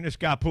just sitting there, and this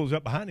guy pulls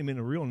up behind him in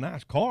a real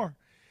nice car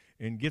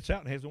and gets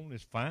out and has on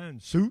this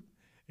fine suit,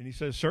 and he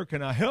says, "Sir,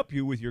 can I help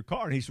you with your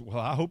car?" And he said, "Well,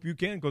 I hope you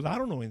can because I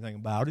don't know anything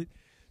about it."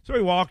 So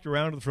he walked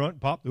around to the front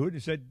and popped the hood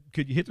and said,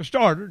 "Could you hit the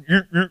starter?"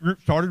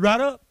 Started right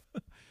up.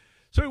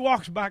 So he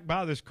walks back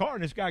by this car,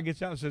 and this guy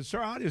gets out and says,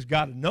 "Sir, I just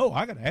got to know.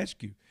 I got to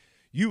ask you.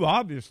 You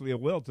obviously a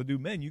well-to-do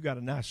man. You got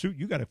a nice suit.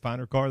 You got a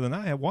finer car than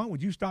I have. Why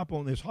would you stop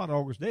on this hot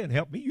August day and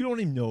help me? You don't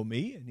even know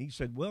me." And he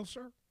said, "Well,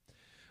 sir,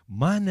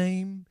 my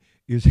name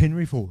is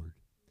Henry Ford,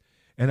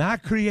 and I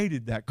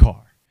created that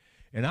car.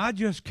 And I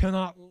just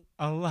cannot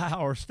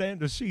allow or stand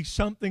to see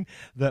something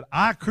that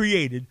I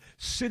created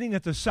sitting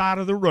at the side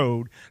of the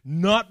road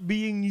not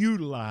being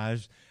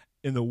utilized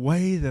in the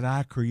way that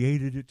I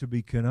created it to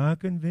be." Can I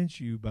convince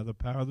you by the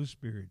power of the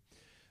Spirit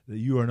that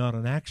you are not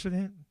an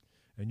accident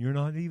and you're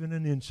not even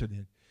an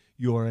incident?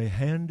 You are a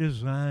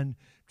hand-designed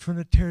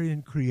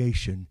Trinitarian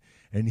creation,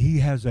 and he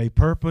has a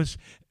purpose.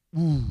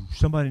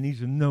 Somebody needs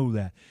to know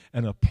that.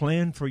 And a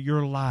plan for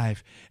your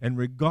life. And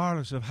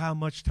regardless of how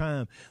much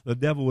time the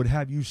devil would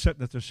have you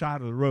sitting at the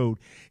side of the road,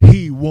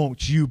 he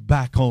wants you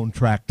back on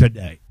track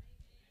today.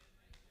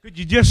 Could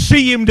you just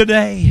see him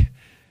today?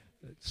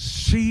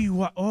 See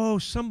what,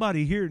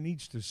 somebody here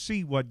needs to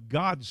see what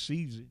God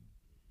sees in.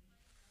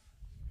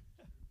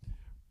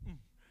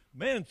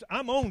 Man,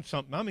 I'm on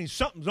something. I mean,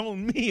 something's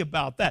on me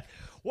about that.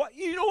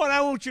 You know what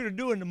I want you to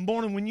do in the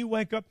morning when you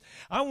wake up?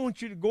 I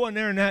want you to go in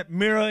there in that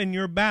mirror in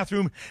your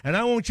bathroom, and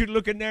I want you to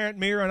look in there at that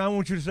mirror, and I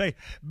want you to say,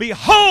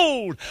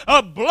 "Behold,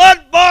 a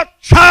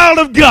blood-bought child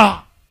of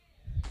God."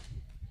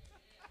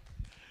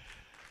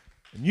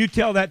 You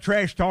tell that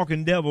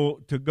trash-talking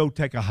devil to go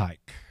take a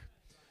hike,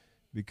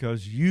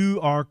 because you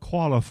are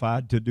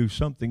qualified to do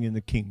something in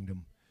the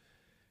kingdom.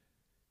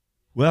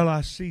 Well,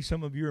 I see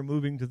some of you are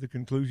moving to the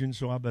conclusion,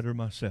 so I better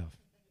myself.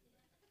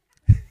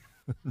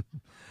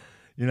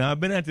 You know, I've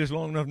been at this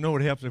long enough to know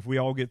it helps if we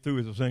all get through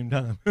at the same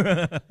time.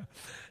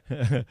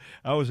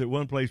 I was at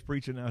one place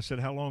preaching, and I said,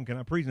 how long can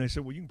I preach? And they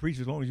said, well, you can preach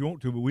as long as you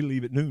want to, but we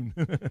leave at noon.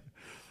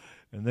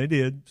 And they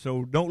did.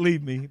 So don't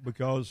leave me,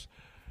 because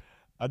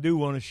I do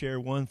want to share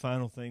one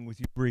final thing with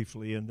you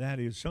briefly, and that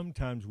is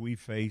sometimes we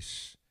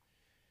face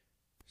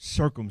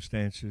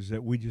circumstances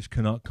that we just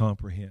cannot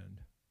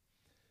comprehend.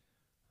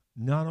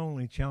 Not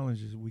only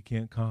challenges we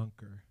can't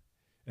conquer,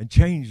 and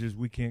changes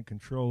we can't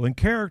control, and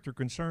character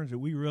concerns that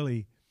we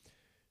really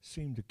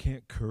seem to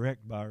can't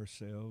correct by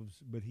ourselves,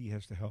 but He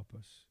has to help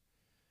us.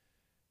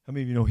 How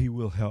many of you know He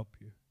will help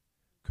you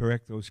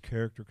correct those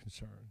character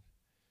concerns?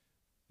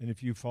 And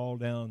if you fall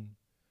down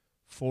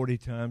 40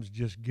 times,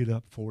 just get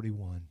up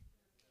 41.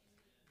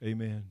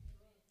 Amen.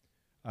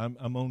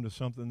 I'm on to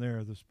something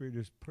there. The Spirit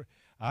is.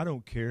 I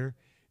don't care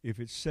if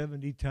it's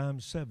 70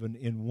 times 7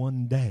 in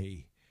one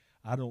day.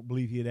 I don't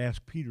believe He'd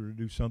ask Peter to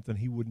do something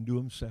He wouldn't do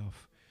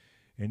Himself.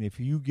 And if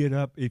you get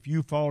up, if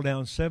you fall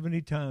down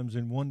 70 times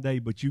in one day,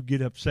 but you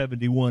get up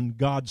 71,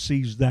 God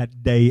sees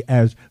that day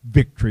as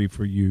victory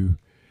for you.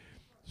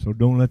 So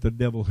don't let the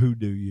devil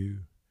hoodoo you.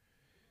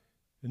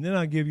 And then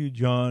I give you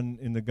John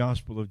in the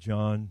Gospel of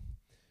John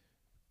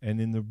and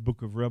in the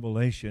book of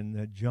Revelation,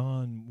 that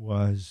John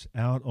was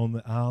out on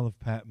the Isle of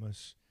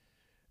Patmos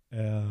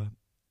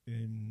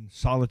in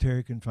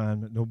solitary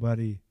confinement.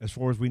 Nobody, as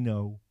far as we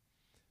know,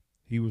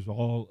 he was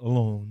all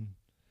alone.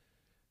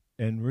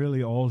 And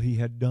really all he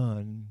had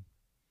done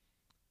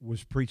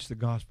was preach the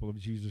gospel of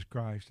Jesus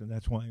Christ, and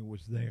that's why he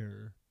was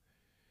there.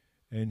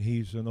 And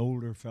he's an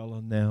older fellow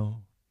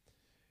now.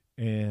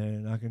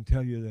 And I can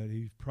tell you that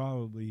he's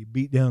probably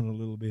beat down a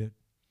little bit,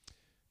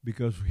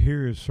 because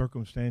here is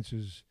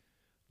circumstances,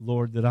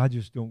 Lord, that I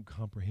just don't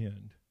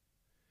comprehend.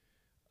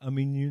 I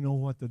mean, you know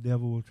what the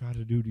devil will try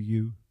to do to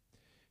you?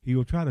 He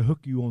will try to hook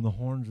you on the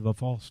horns of a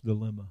false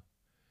dilemma.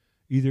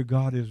 Either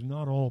God is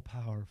not all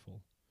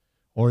powerful,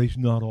 or He's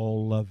not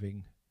all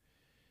loving.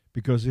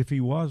 Because if He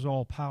was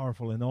all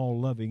powerful and all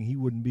loving, He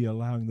wouldn't be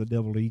allowing the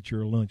devil to eat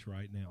your lunch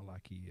right now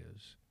like He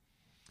is.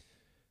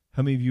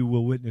 How many of you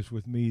will witness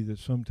with me that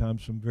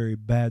sometimes some very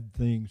bad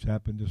things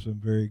happen to some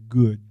very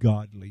good,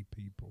 godly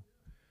people?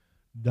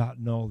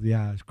 Dotting all the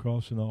I's,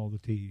 crossing all the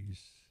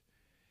T's.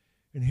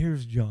 And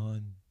here's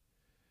John.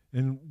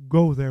 And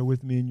go there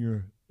with me in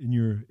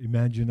your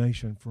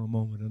imagination for a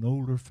moment. An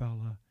older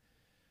fella.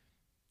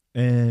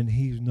 And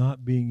he's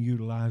not being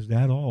utilized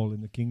at all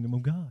in the kingdom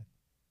of God.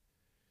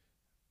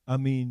 I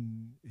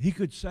mean, he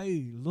could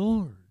say,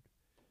 Lord,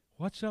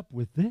 what's up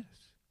with this?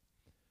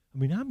 I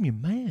mean, I'm your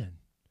man.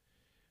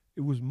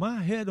 It was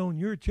my head on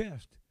your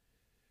chest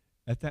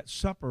at that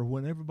supper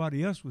when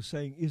everybody else was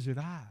saying, is it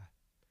I?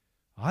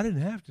 I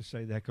didn't have to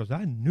say that because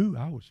I knew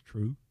I was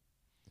true.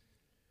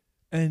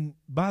 And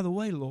by the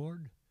way,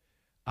 Lord,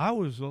 I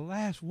was the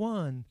last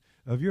one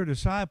of your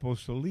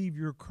disciples to leave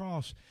your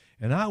cross,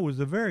 and I was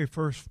the very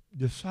first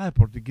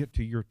disciple to get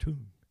to your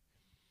tomb.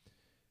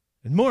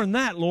 And more than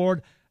that,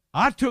 Lord,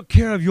 I took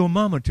care of your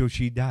mama till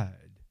she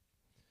died.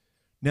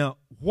 Now,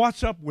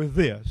 what's up with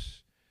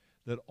this?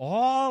 That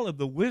all of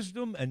the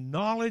wisdom and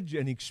knowledge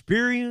and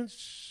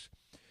experience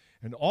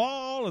and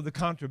all of the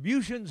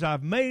contributions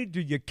I've made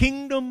to your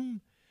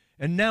kingdom,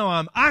 and now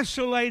I'm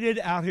isolated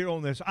out here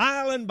on this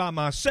island by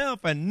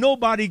myself, and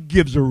nobody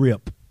gives a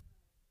rip.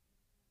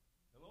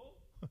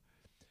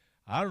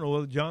 I don't know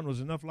whether John was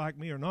enough like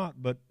me or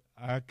not, but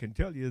I can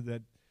tell you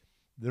that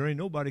there ain't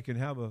nobody can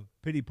have a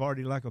pity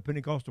party like a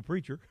Pentecostal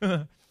preacher.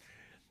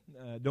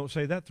 Don't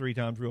say that 3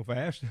 times real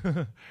fast.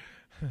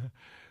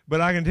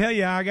 But I can tell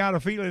you, I got a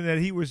feeling that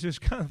he was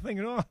just kind of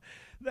thinking, oh,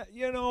 that,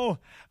 you know,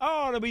 I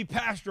ought to be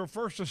pastor of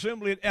First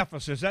Assembly at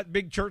Ephesus, that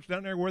big church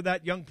down there where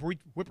that young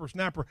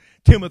whippersnapper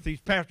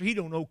Timothy's pastor. He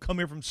don't know, come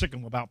here from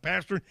Sikkim about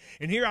pastoring.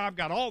 And here I've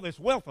got all this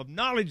wealth of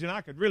knowledge, and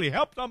I could really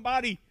help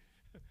somebody.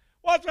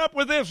 What's up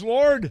with this,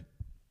 Lord?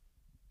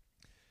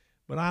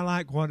 But I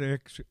like what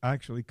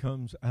actually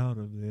comes out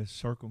of this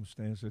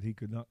circumstance that he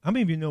could not. How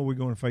many of you know we're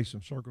going to face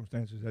some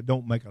circumstances that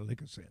don't make a lick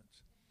of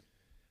sense?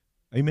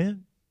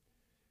 Amen?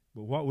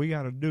 But what we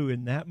got to do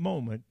in that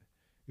moment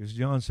is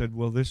John said,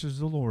 well, this is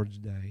the Lord's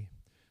day.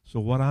 So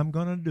what I'm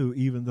going to do,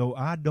 even though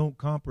I don't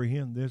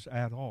comprehend this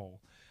at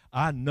all,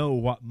 I know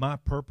what my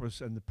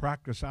purpose and the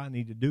practice I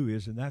need to do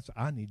is, and that's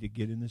I need to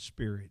get in the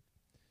Spirit.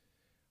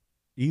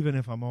 Even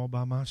if I'm all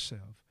by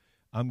myself,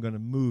 I'm going to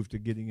move to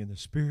getting in the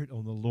Spirit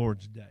on the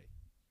Lord's day.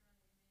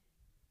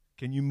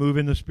 Can you move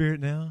in the Spirit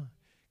now?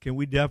 Can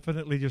we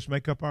definitely just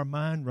make up our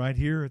mind right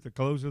here at the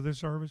close of this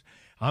service?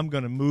 I'm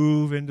going to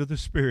move into the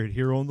Spirit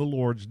here on the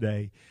Lord's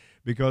day.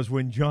 Because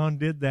when John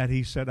did that,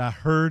 he said, I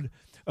heard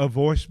a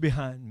voice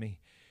behind me.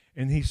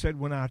 And he said,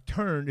 when I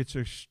turned, it's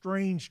a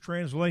strange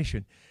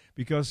translation.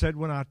 Because said,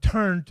 when I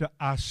turned,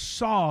 I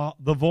saw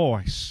the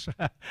voice.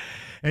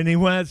 And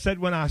he said,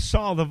 when I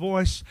saw the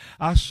voice,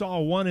 I saw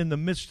one in the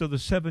midst of the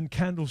 7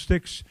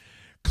 candlesticks,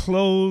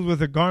 clothed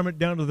with a garment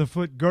down to the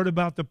foot, girt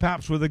about the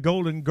paps with a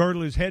golden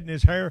girdle. His head and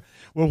his hair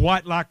were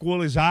white like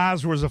wool. His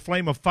eyes were as a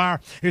flame of fire.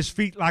 His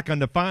feet like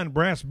undefined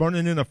brass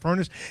burning in a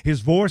furnace.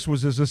 His voice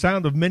was as the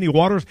sound of many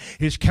waters.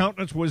 His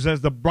countenance was as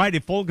the bright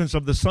effulgence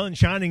of the sun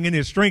shining in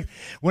his strength.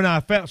 When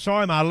I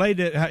saw him,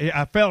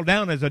 I fell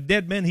down as a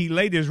dead man. He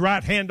laid his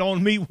right hand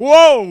on me.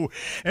 Whoa!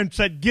 And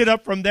said, get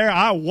up from there.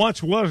 I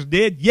once was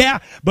dead. Yeah,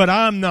 but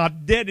I'm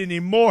not dead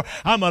anymore.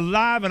 I'm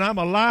alive, and I'm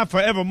alive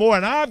forevermore.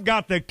 And I've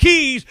got the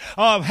keys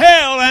of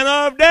hell and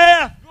of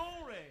death.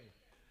 Glory.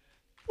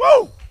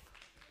 Woo!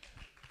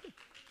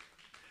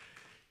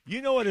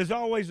 You know, it has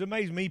always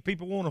amazed me.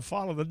 People want to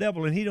follow the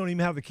devil, and he don't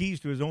even have the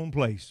keys to his own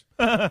place.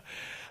 That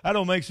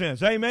don't make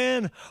sense.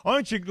 Amen.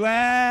 Aren't you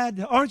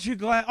glad? Aren't you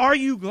glad? Are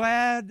you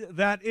glad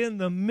that in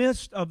the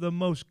midst of the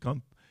most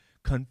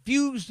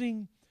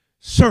confusing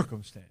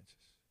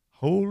circumstances,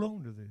 hold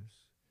on to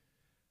this,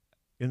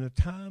 in the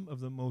time of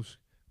the most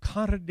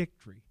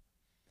contradictory,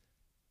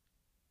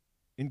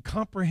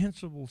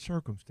 incomprehensible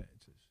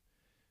circumstances,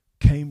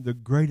 came the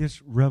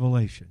greatest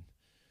revelation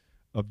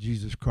of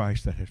Jesus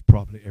Christ that has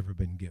probably ever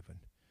been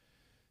given.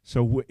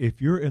 So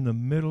if you're in the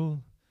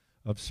middle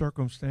of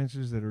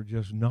circumstances that are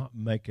just not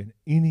making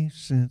any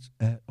sense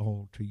at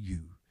all to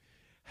you,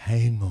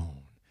 hang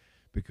on,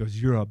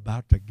 because you're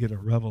about to get a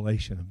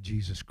revelation of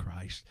Jesus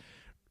Christ.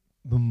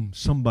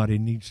 Somebody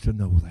needs to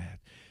know that.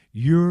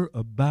 You're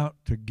about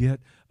to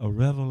get a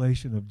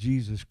revelation of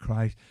Jesus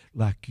Christ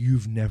like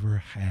you've never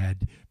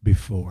had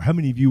before. How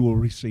many of you will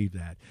receive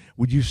that?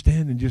 Would you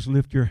stand and just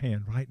lift your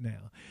hand right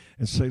now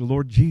and say,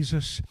 Lord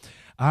Jesus,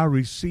 I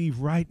receive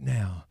right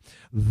now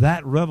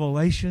that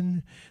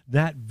revelation,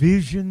 that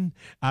vision.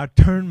 I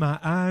turn my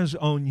eyes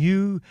on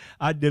you.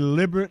 I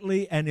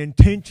deliberately and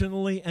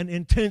intentionally and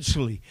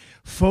intensely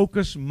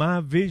focus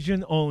my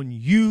vision on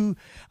you.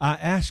 I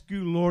ask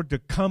you, Lord, to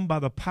come by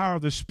the power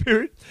of the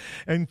Spirit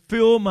and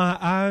fill my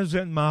eyes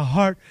and my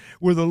heart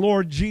with the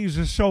Lord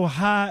Jesus so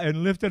high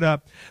and lifted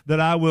up that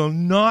I will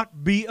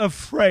not be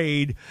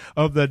afraid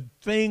of the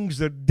things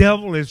the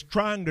devil is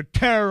trying to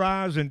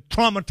terrorize and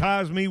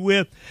traumatize me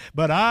with,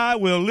 but I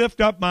will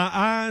lift up my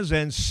eyes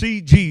and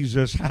see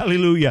Jesus.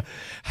 Hallelujah.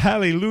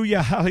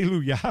 Hallelujah.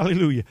 Hallelujah.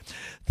 Hallelujah.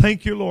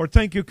 Thank you, Lord.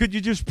 Thank you. Could you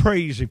just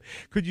praise Him?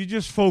 Could you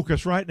just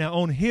focus right now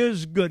on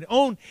His good,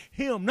 on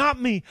Him, not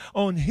me,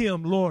 on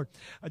Him, Lord.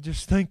 I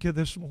just thank you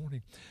this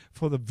morning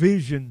for the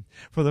vision,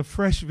 for the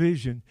fresh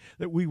vision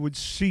that we would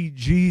see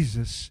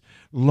Jesus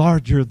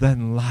larger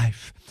than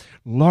life,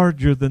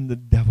 larger than the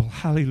devil.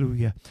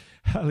 Hallelujah.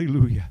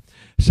 Hallelujah.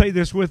 Say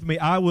this with me.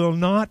 I will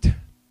not,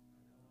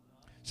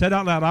 say it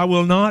out loud, I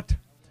will not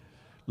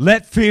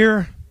let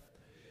fear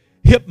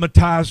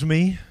hypnotize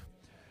me.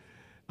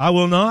 I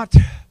will not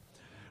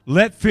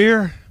let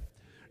fear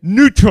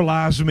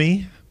neutralize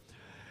me.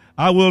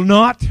 I will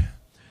not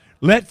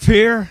let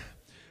fear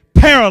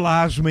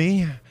paralyze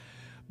me,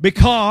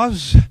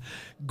 because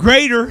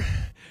greater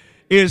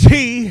is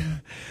He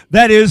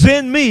that is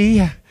in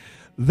me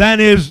than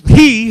is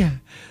he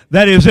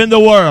that is in the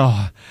world.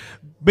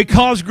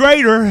 Because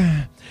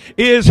greater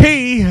is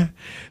He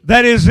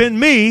that is in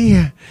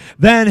me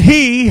than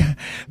he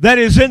that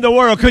is in the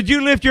world. Could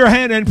you lift your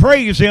hand and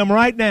praise Him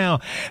right now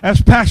as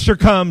Pastor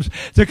comes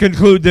to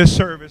conclude this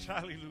service?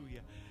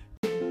 Hallelujah.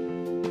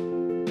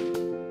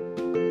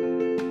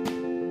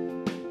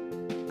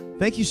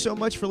 Thank you so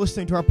much for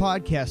listening to our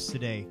podcast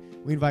today.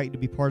 We invite you to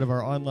be part of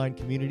our online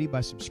community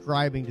by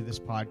subscribing to this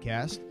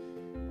podcast.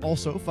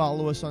 Also,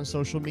 follow us on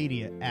social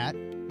media at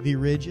The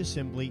Ridge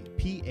Assembly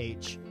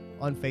PH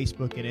on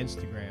Facebook and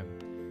Instagram.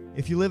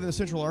 If you live in the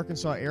Central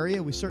Arkansas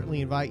area, we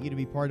certainly invite you to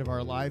be part of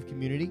our live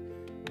community.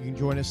 You can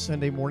join us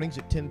Sunday mornings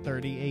at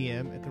 10:30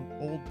 a.m. at the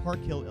old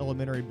Park Hill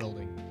Elementary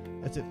Building.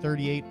 That's at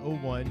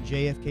 3801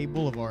 JFK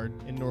Boulevard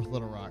in North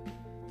Little Rock.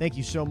 Thank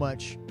you so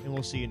much, and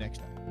we'll see you next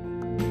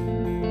time.